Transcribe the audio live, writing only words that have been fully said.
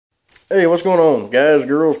Hey, what's going on, guys,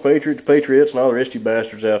 girls, patriots, patriots, and all the rest of you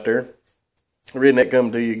bastards out there? Redneck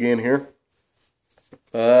coming to you again here.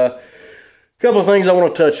 Couple of things I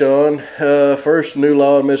want to touch on. First, new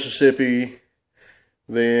law in Mississippi,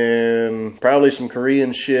 then probably some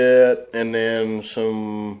Korean shit, and then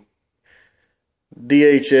some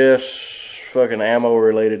DHS fucking ammo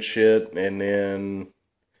related shit, and then,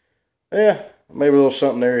 yeah, maybe a little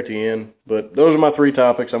something there at the end. But those are my three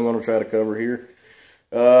topics I'm going to try to cover here.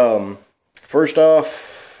 First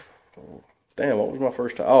off, damn, what was my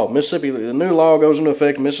first topic? Oh, Mississippi, the new law goes into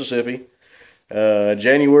effect in Mississippi, July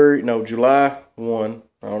 1.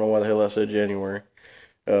 I don't know why the hell I said January.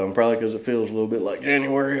 Probably because it feels a little bit like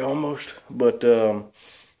January almost. But,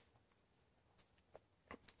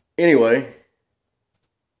 anyway,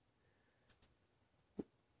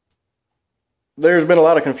 there's been a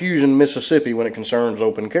lot of confusion in Mississippi when it concerns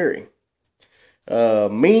open carry.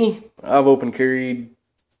 I've open carried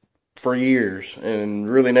for years and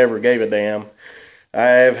really never gave a damn.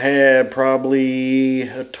 I've had probably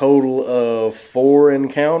a total of four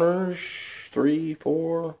encounters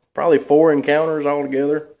altogether.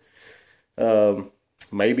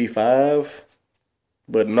 Maybe five,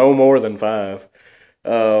 but no more than five.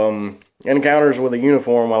 Encounters with a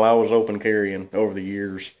uniform while I was open carrying over the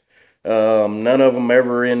years. None of them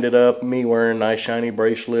ever ended up me wearing nice shiny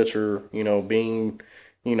bracelets or, being,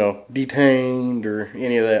 detained or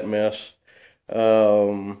any of that mess.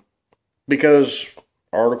 Because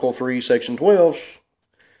Article 3, Section 12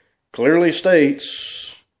 clearly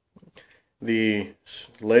states the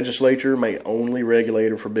legislature may only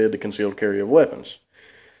regulate or forbid the concealed carry of weapons.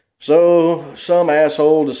 So some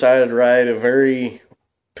asshole decided to write a very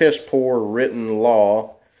piss-poor written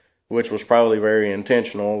law, which was probably very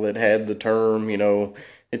intentional, that had the term,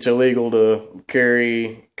 it's illegal to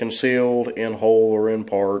carry concealed in whole or in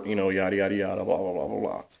part, yada, yada, yada, blah, blah, blah, blah,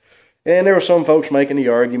 blah. And there were some folks making the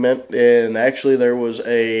argument, and actually there was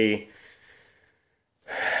a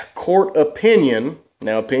court opinion.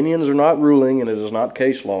 Now, opinions are not ruling, and it is not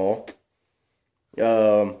case law.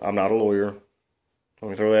 I'm not a lawyer. Let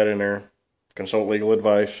me throw that in there. Consult legal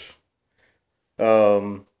advice.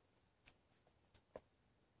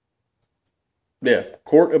 Yeah,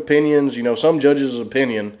 court opinions, some judge's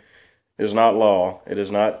opinion is not law. It is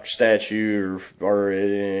not statute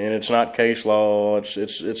and it's not case law.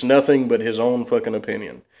 It's nothing but his own fucking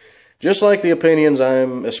opinion. Just like the opinions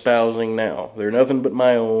I'm espousing now. They're nothing but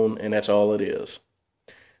my own, and that's all it is.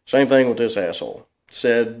 Same thing with this asshole.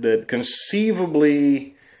 Said that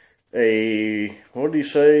conceivably a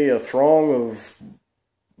throng of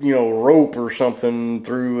rope or something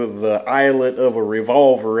through the eyelet of a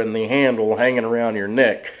revolver and the handle hanging around your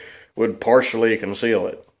neck would partially conceal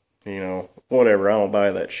it. Whatever, I don't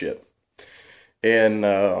buy that shit. And,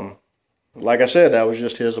 like I said, that was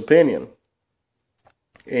just his opinion.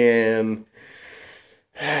 And,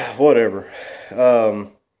 whatever. The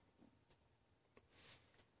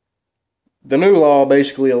new law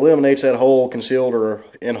basically eliminates that whole concealed or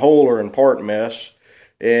in whole or in part mess,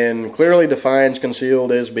 and clearly defines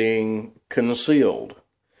concealed as being concealed.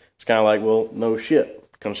 It's kind of like, well, no shit.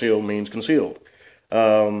 Concealed means concealed.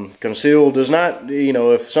 Concealed does not,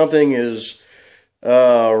 if something is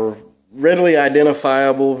readily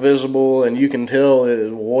identifiable, visible, and you can tell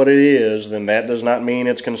what it is, then that does not mean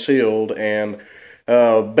it's concealed. And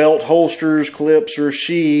belt holsters, clips, or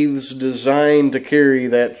sheaths designed to carry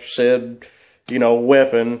that said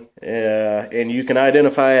weapon, and you can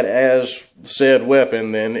identify it as said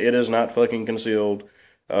weapon, then it is not fucking concealed.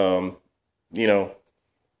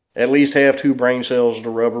 At least have two brain cells to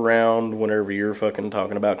rub around whenever you're fucking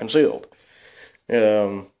talking about concealed.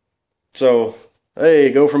 So,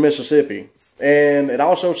 hey, go for Mississippi. And it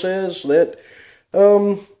also says that,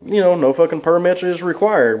 no fucking permits is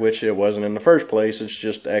required, which it wasn't in the first place. It's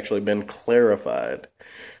just actually been clarified.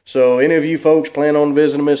 So, any of you folks plan on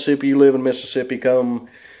visiting Mississippi, you live in Mississippi, come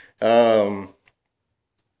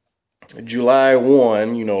July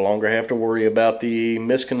 1, you no longer have to worry about the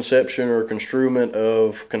misconception or construement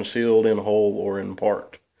of concealed in whole or in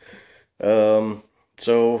part. So,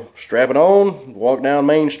 strap it on, walk down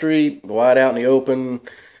Main Street, wide out in the open.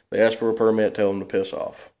 They ask for a permit, tell them to piss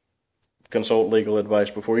off. Consult legal advice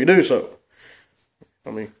before you do so. I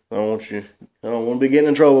don't want to be getting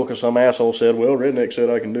in trouble because some asshole said, well, Redneck said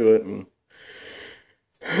I can do it. And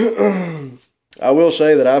I will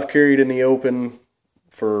say that I've carried in the open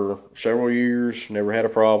for several years, never had a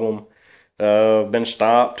problem. Been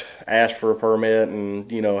stopped, asked for a permit,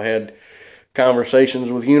 and, had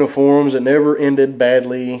conversations with uniforms that never ended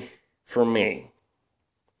badly for me.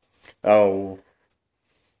 Oh,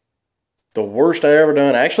 The worst I ever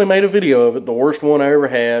done, I actually made a video of it. The worst one I ever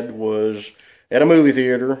had was at a movie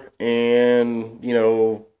theater, and, you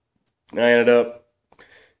know, I ended up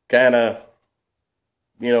kind of,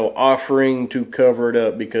 you know, offering to cover it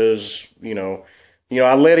up because,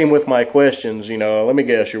 I led him with my questions. Let me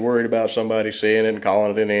guess, you're worried about somebody seeing it and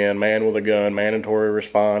calling it in, man with a gun, mandatory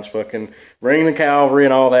response, fucking bring the cavalry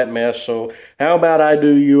and all that mess. So how about I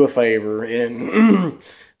do you a favor and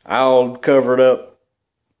I'll cover it up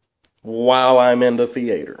while I'm in the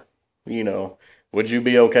theater? Would you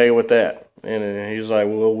be okay with that? And he's like,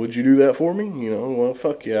 well, would you do that for me? Well,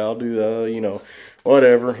 fuck yeah, I'll do that,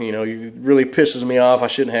 whatever. It really pisses me off. I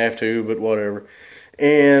shouldn't have to, but whatever.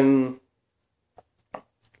 And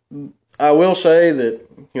I will say that,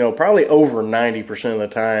 probably over 90% of the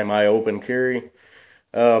time I open carry.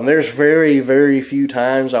 There's very, very few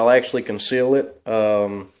times I'll actually conceal it.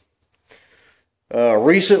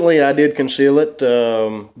 Recently I did conceal it,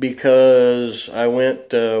 because I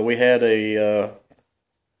went, we had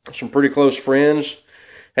some pretty close friends,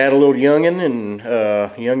 had a little youngin', and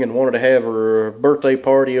youngin' wanted to have her birthday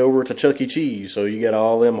party over at the Chuck E. Cheese, so you got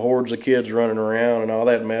all them hordes of kids running around and all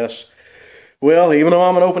that mess. Well, even though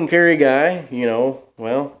I'm an open carry guy,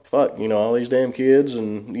 well, fuck, all these damn kids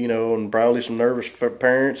and, and probably some nervous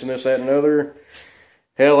parents and this, that, and other.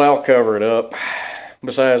 Hell, I'll cover it up.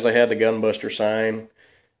 Besides, they had the gunbuster sign,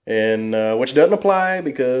 and which doesn't apply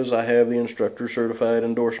because I have the instructor certified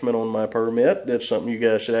endorsement on my permit. That's something you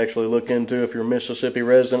guys should actually look into if you're a Mississippi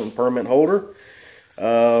resident and permit holder.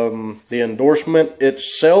 The endorsement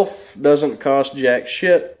itself doesn't cost jack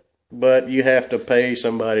shit, but you have to pay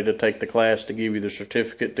somebody to take the class to give you the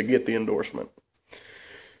certificate to get the endorsement.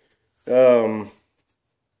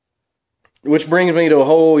 Which brings me to a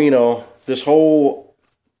whole, this whole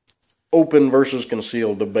open versus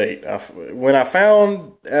concealed debate. When I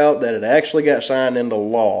found out that it actually got signed into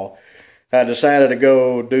law, I decided to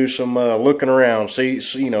go do some looking around, see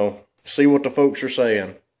what the folks are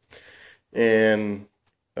saying. And,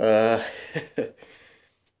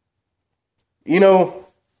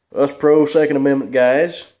 us pro Second Amendment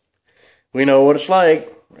guys, we know what it's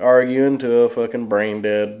like arguing to a fucking brain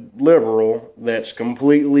dead liberal that's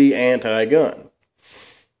completely anti-gun.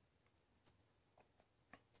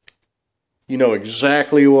 You know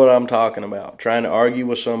exactly what I'm talking about, trying to argue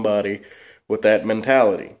with somebody with that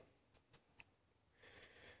mentality.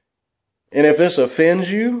 And if this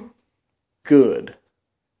offends you, good.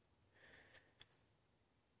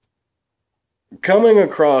 Coming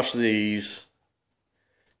across these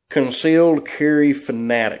concealed carry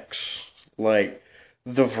fanatics, like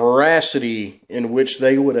the veracity in which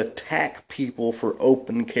they would attack people for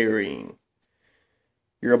open carrying,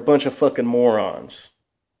 you're a bunch of fucking morons.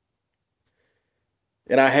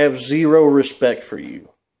 And I have zero respect for you.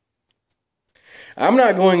 I'm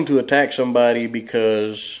not going to attack somebody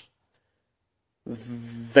because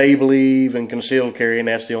they believe in concealed carry and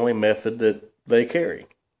that's the only method that they carry.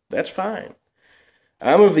 That's fine.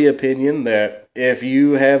 I'm of the opinion that if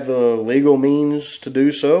you have the legal means to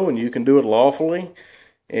do so and you can do it lawfully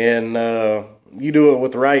and you do it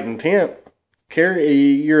with the right intent,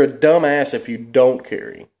 you're a dumbass if you don't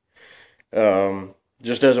carry.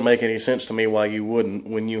 Just doesn't make any sense to me why you wouldn't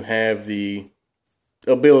when you have the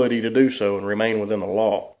ability to do so and remain within the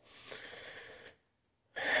law.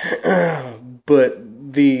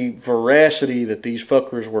 But the veracity that these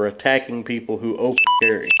fuckers were attacking people who open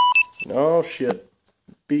carry. Oh shit.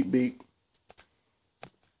 Beep beep.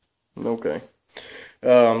 Okay.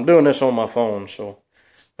 I'm doing this on my phone, so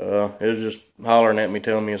it was just hollering at me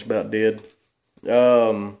telling me it's about dead.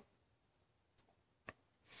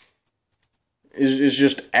 Is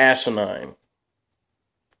just asinine.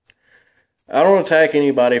 I don't attack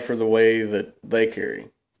anybody for the way that they carry.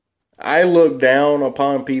 I look down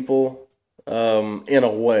upon people in a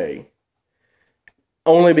way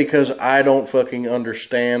only because I don't fucking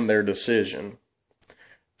understand their decision.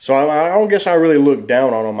 So I don't guess I really look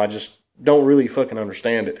down on them. I just don't really fucking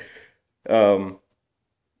understand it.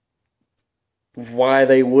 Why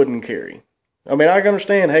they wouldn't carry. I mean, I can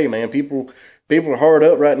understand, hey man, people are hard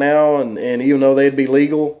up right now, and even though they'd be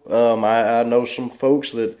legal, I know some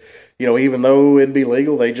folks that, even though it'd be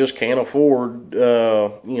legal, they just can't afford,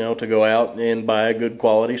 to go out and buy a good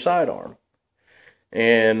quality sidearm.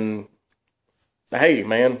 And, hey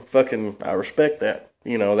man, fucking, I respect that.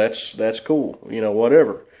 That's cool.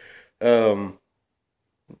 Whatever.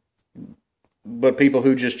 But people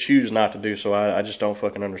who just choose not to do so, I just don't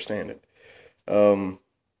fucking understand it.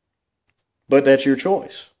 But that's your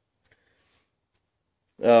choice.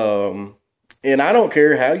 And I don't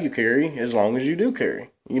care how you carry as long as you do carry.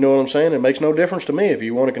 You know what I'm saying? It makes no difference to me. If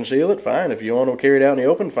you want to conceal it, fine. If you want to carry it out in the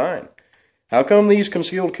open, fine. How come these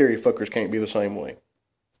concealed carry fuckers can't be the same way?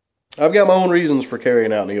 I've got my own reasons for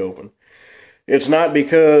carrying out in the open. It's not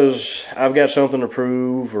because I've got something to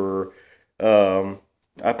prove or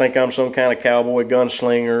I think I'm some kind of cowboy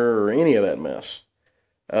gunslinger or any of that mess.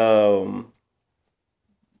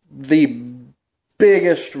 The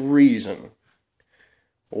biggest reason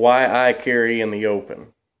why I carry in the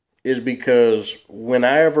open is because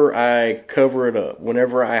whenever I cover it up,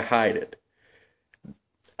 whenever I hide it,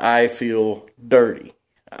 I feel dirty.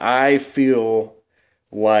 I feel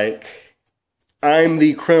like I'm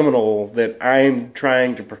the criminal that I'm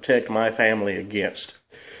trying to protect my family against.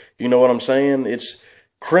 You know what I'm saying? It's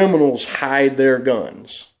criminals hide their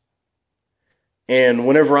guns. And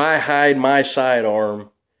whenever I hide my sidearm,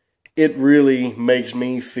 it really makes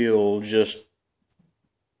me feel just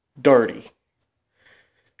dirty.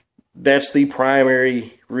 That's the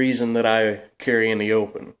primary reason that I carry in the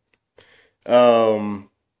open.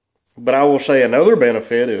 But I will say another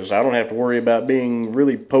benefit is I don't have to worry about being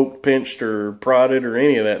really poked, pinched, or prodded, or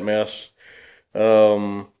any of that mess.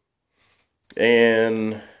 And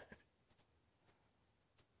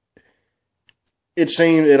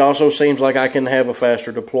it also seems like I can have a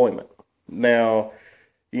faster deployment. Now,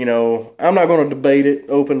 you know, I'm not going to debate it,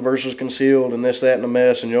 open versus concealed, and this, that, and a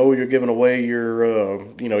mess. And you're giving away your,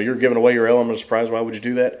 you're giving away your element of surprise. Why would you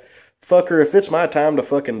do that? Fucker, if it's my time to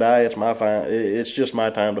fucking die, it's just my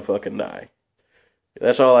time to fucking die.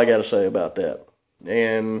 That's all I got to say about that.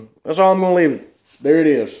 And that's all I'm going to leave it. There it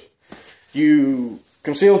is. You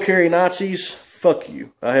concealed carry Nazis, fuck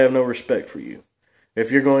you. I have no respect for you.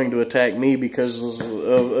 If you're going to attack me because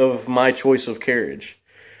of my choice of carriage,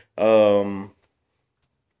 piss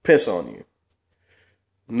on you.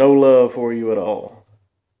 No love for you at all.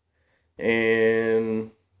 And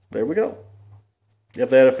there we go. If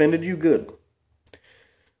that offended you, good.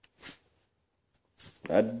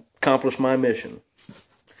 I accomplished my mission.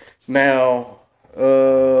 Now,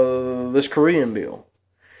 this Korean deal.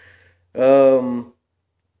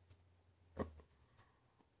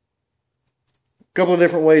 Couple of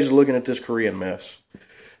different ways of looking at this Korean mess.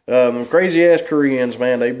 Crazy ass Koreans,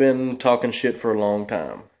 man, they've been talking shit for a long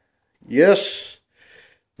time. Yes,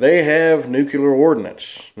 they have nuclear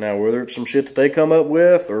ordnance. Now, whether it's some shit that they come up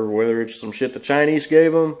with or whether it's some shit the Chinese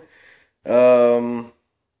gave them,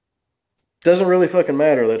 doesn't really fucking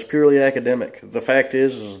matter. That's purely academic. The fact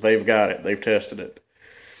is they've got it. They've tested it.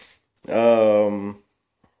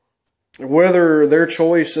 Whether their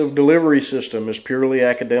choice of delivery system is purely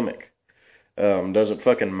academic. Does it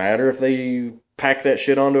fucking matter if they pack that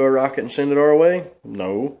shit onto a rocket and send it our way?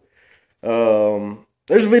 No.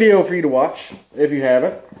 There's a video for you to watch if you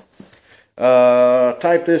haven't.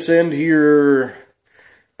 Type this into your,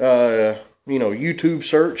 YouTube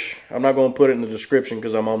search. I'm not going to put it in the description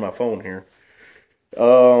because I'm on my phone here.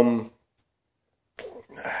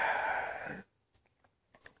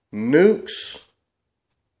 Nukes,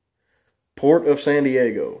 Port of San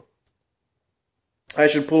Diego. I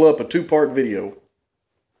should pull up a 2-part video.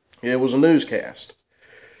 It was a newscast.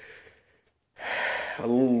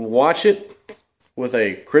 Watch it with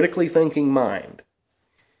a critically thinking mind.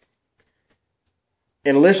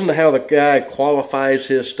 And listen to how the guy qualifies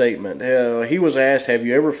his statement. He was asked, have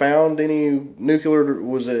you ever found any nuclear,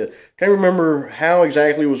 can't remember how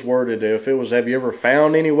exactly it was worded. If it was, have you ever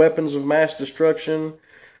found any weapons of mass destruction?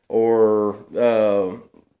 Or,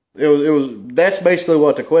 that's basically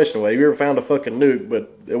what the question was. Have you ever found a fucking nuke?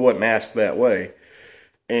 But it wasn't asked that way.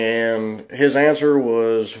 And his answer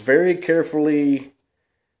was very carefully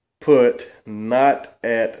put, not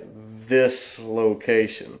at this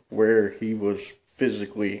location where he was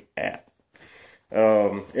physically at.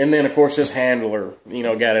 And then, of course, his handler,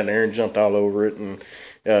 got in there and jumped all over it. And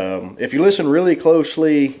if you listen really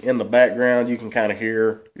closely in the background, you can kind of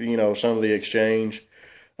hear, some of the exchange.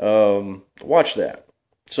 Watch that.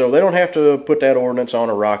 So they don't have to put that ordnance on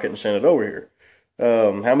a rocket and send it over here.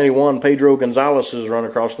 How many Juan Pedro Gonzalez's run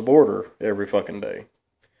across the border every fucking day?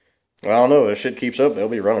 Well, I don't know. If shit keeps up, they'll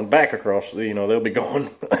be running back across, they'll be going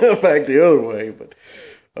back the other way. But,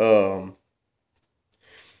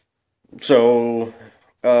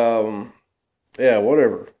 yeah,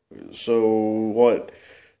 whatever. So, what?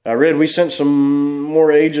 I read we sent some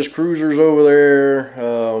more Aegis cruisers over there.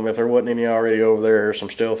 If there wasn't any already over there, some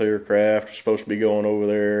stealth aircraft supposed to be going over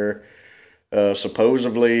there.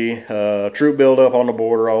 Supposedly, troop buildup on the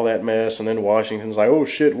border, all that mess, and then Washington's like, oh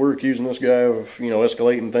shit, we're accusing this guy of,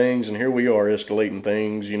 escalating things, and here we are escalating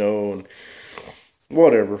things, and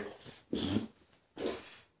whatever.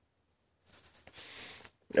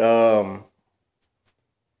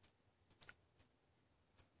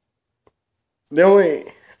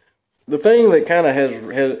 The thing that kind of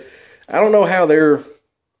has, I don't know how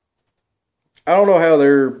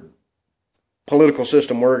their political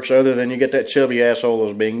system works, other than you get that chubby asshole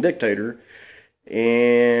as being dictator.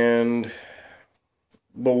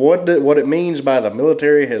 But what it means by the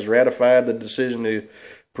military has ratified the decision to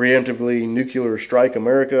preemptively nuclear strike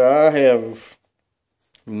America, I have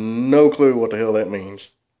no clue what the hell that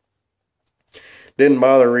means. Didn't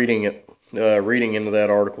bother reading into that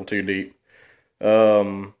article too deep.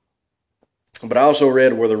 But I also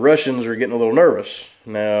read where the Russians are getting a little nervous.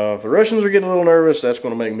 Now, if the Russians are getting a little nervous, that's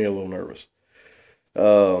going to make me a little nervous.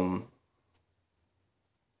 But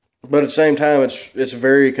at the same time, it's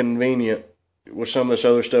very convenient with some of this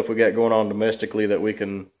other stuff we got going on domestically that we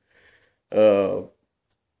can, oh,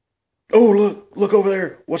 look over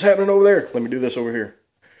there. What's happening over there? Let me do this over here.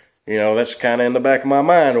 That's kind of in the back of my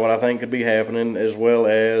mind what I think could be happening, as well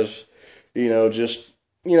as,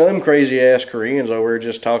 them crazy ass Koreans over here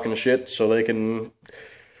just talking shit so they can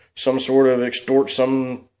some sort of extort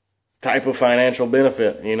some type of financial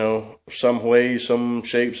benefit, some way, some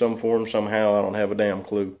shape, some form, somehow. I don't have a damn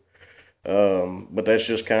clue. But that's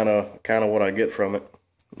just kind of what I get from it.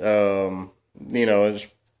 It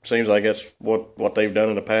seems like that's what they've done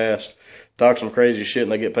in the past. Talk some crazy shit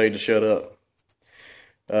and they get paid to shut up.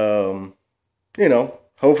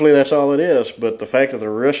 Hopefully that's all it is. But the fact that the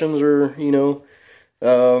Russians are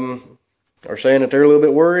saying that they're a little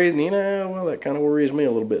bit worried, well, that kind of worries me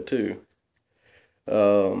a little bit too.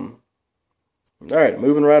 All right,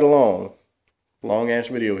 moving right along. Long ass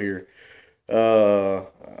video here.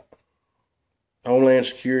 Homeland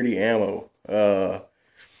Security ammo.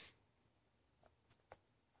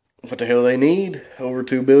 What the hell they need? Over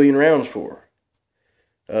 2 billion rounds for.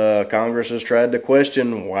 Congress has tried to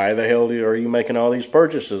question, why the hell are you making all these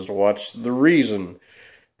purchases? What's the reason?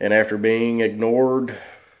 And after being ignored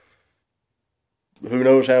who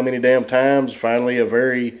knows how many damn times, finally a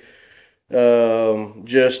very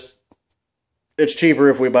it's cheaper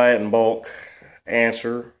if we buy it in bulk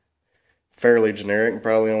answer. Fairly generic, and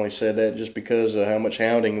probably only said that just because of how much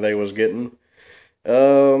hounding they was getting.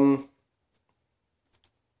 Well,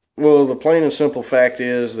 the plain and simple fact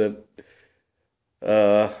is that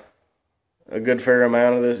a good fair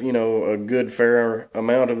amount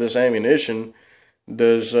of this ammunition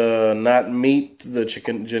does not meet the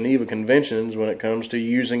Geneva Conventions when it comes to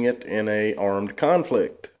using it in a armed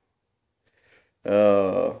conflict.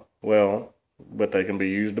 But they can be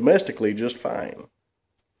used domestically just fine.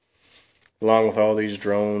 Along with all these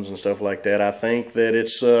drones and stuff like that. I think that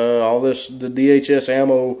it's the DHS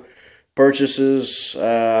ammo purchases,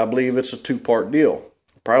 I believe it's a 2-part deal.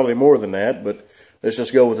 Probably more than that, but let's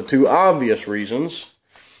just go with the 2 obvious reasons.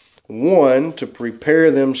 1, to prepare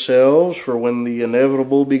themselves for when the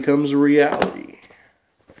inevitable becomes a reality.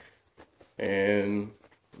 And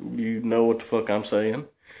you know what the fuck I'm saying.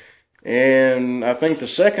 And I think the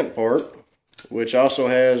second part, which also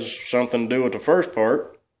has something to do with the first part,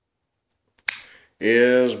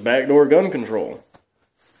 is backdoor gun control.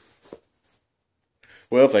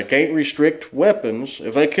 Well, if they can't restrict weapons,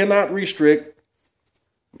 if they cannot restrict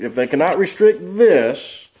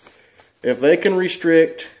this, if they can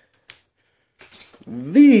restrict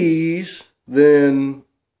these, then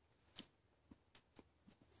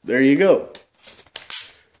there you go.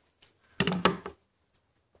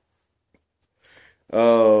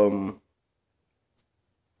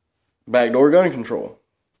 Backdoor gun control.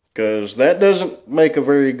 Because that doesn't make a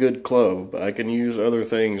very good club. I can use other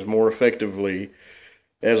things more effectively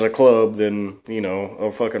as a club than,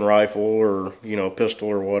 a fucking rifle or, pistol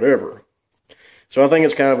or whatever. So I think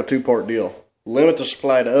it's kind of a 2-part deal. Limit the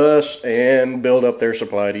supply to us and build up their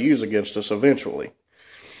supply to use against us eventually.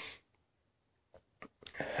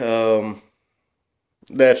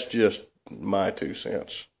 That's just my 2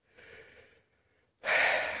 cents.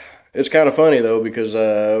 It's kind of funny though, because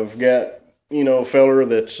I've got a feller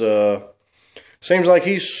that's, seems like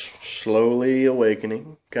he's slowly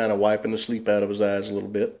awakening, kind of wiping the sleep out of his eyes a little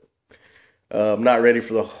bit. Not ready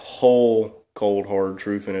for the whole cold, hard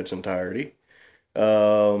truth in its entirety.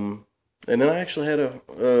 And then I actually had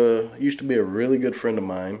used to be a really good friend of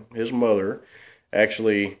mine. His mother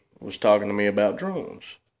actually was talking to me about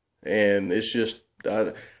drones. And it's just,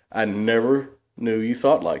 I never knew you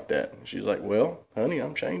thought like that. She's like, well, honey,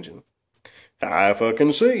 I'm changing. I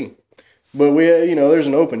fucking see. But there's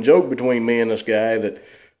an open joke between me and this guy that,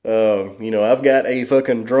 I've got a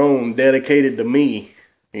fucking drone dedicated to me.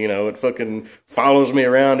 It fucking follows me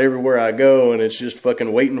around everywhere I go, and it's just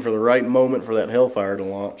fucking waiting for the right moment for that hellfire to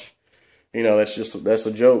launch. That's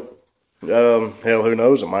a joke. Hell, who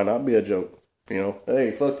knows? It might not be a joke.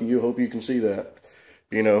 Hey, fuck you. Hope you can see that.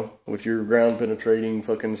 With your ground penetrating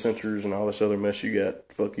fucking sensors and all this other mess you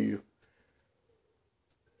got. Fuck you.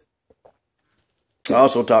 I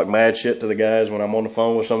also talk mad shit to the guys when I'm on the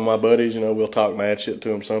phone with some of my buddies. You know, we'll talk mad shit to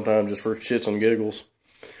them sometimes just for shits and giggles.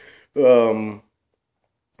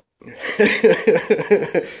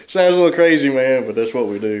 Sounds a little crazy, man, but that's what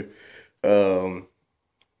we do.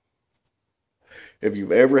 If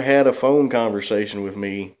you've ever had a phone conversation with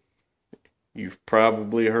me, you've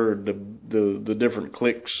probably heard the different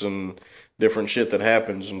clicks and different shit that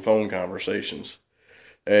happens in phone conversations.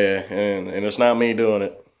 And it's not me doing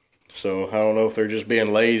it. So I don't know if they're just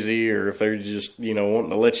being lazy or if they're just, you know,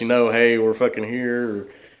 wanting to let you know, hey, we're fucking here, or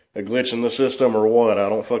a glitch in the system or what. I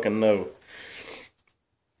don't fucking know.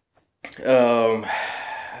 And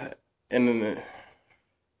then,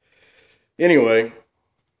 anyway,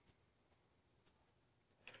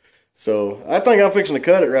 so I think I'm fixing to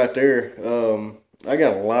cut it right there. I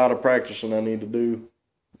got a lot of practicing I need to do.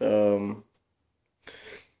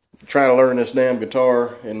 Trying to learn this damn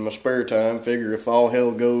guitar in my spare time. Figure if all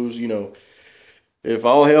hell goes, you know, if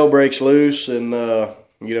all hell breaks loose, and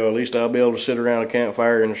you know, at least I'll be able to sit around a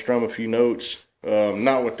campfire and strum a few notes.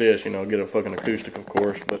 Not with this, you know, get a fucking acoustic, of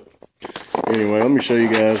course. But anyway, let me show you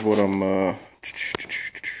guys what I'm. Ah,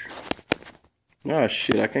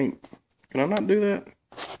 shit, I can't. Can I not do that?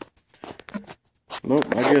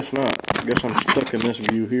 Nope, I guess not. I guess I'm stuck in this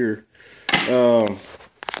view here.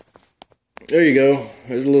 There you go.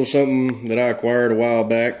 There's a little something that I acquired a while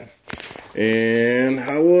back. And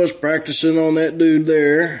I was practicing on that dude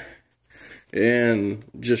there. And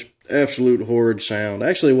just absolute horrid sound.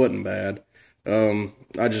 Actually, it wasn't bad.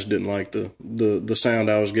 I just didn't like the sound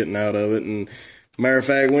I was getting out of it. And matter of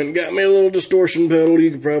fact, went and got me a little distortion pedal.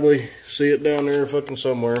 You could probably see it down there fucking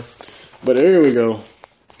somewhere. But there we go.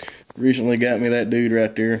 Recently got me that dude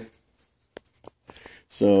right there.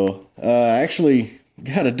 So, actually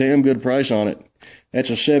got a damn good price on it. That's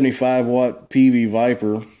a 75 watt PV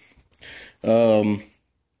Viper. I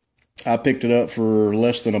picked it up for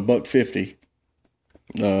less than $1.50.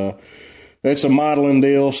 That's a modeling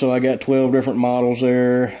deal, so I got 12 different models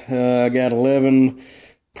there. I got 11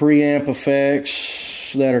 preamp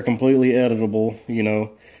effects that are completely editable, you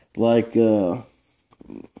know, like,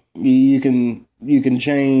 you can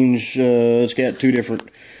change, it's got 2 different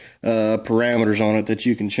parameters on it that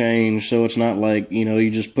you can change, so it's not like, you know, you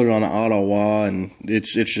just put it on an auto wah and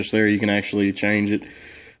it's just there. You can actually change it.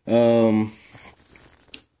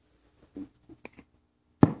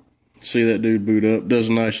 See that dude boot up, does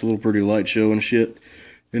a nice little pretty light show and shit.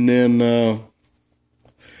 And then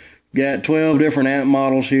got 12 different amp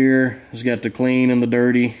models here. It's got the clean and the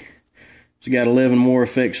dirty. It's got 11 more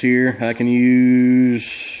effects here. I can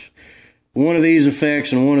use one of these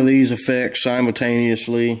effects and one of these effects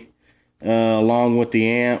simultaneously, along with the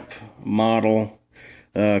amp model,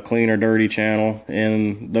 clean or dirty channel,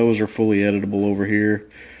 and those are fully editable over here.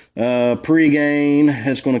 Pre-gain,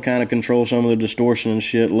 that's going to kind of control some of the distortion and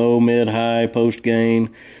shit. Low, mid, high, post-gain,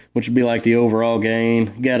 which would be like the overall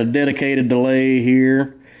gain. Got a dedicated delay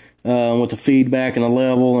here with the feedback and the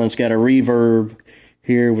level, and it's got a reverb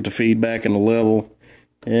here with the feedback and the level.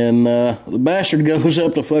 And the bastard goes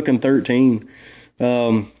up to fucking 13.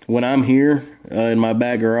 When I'm here in my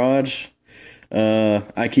back garage,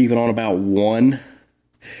 I keep it on about 1.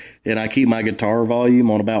 And I keep my guitar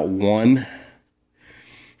volume on about 1.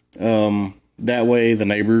 That way the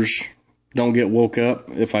neighbors don't get woke up.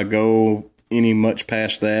 If I go any much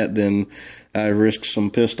past that, then I risk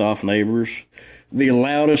some pissed off neighbors. The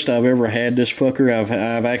loudest I've ever had this fucker,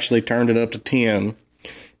 I've actually turned it up to 10.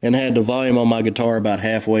 And had the volume on my guitar about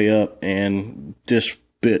halfway up, and this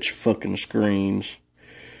bitch fucking screams.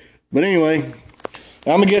 But anyway,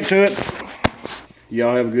 I'm gonna get to it.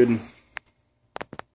 Y'all have a good one.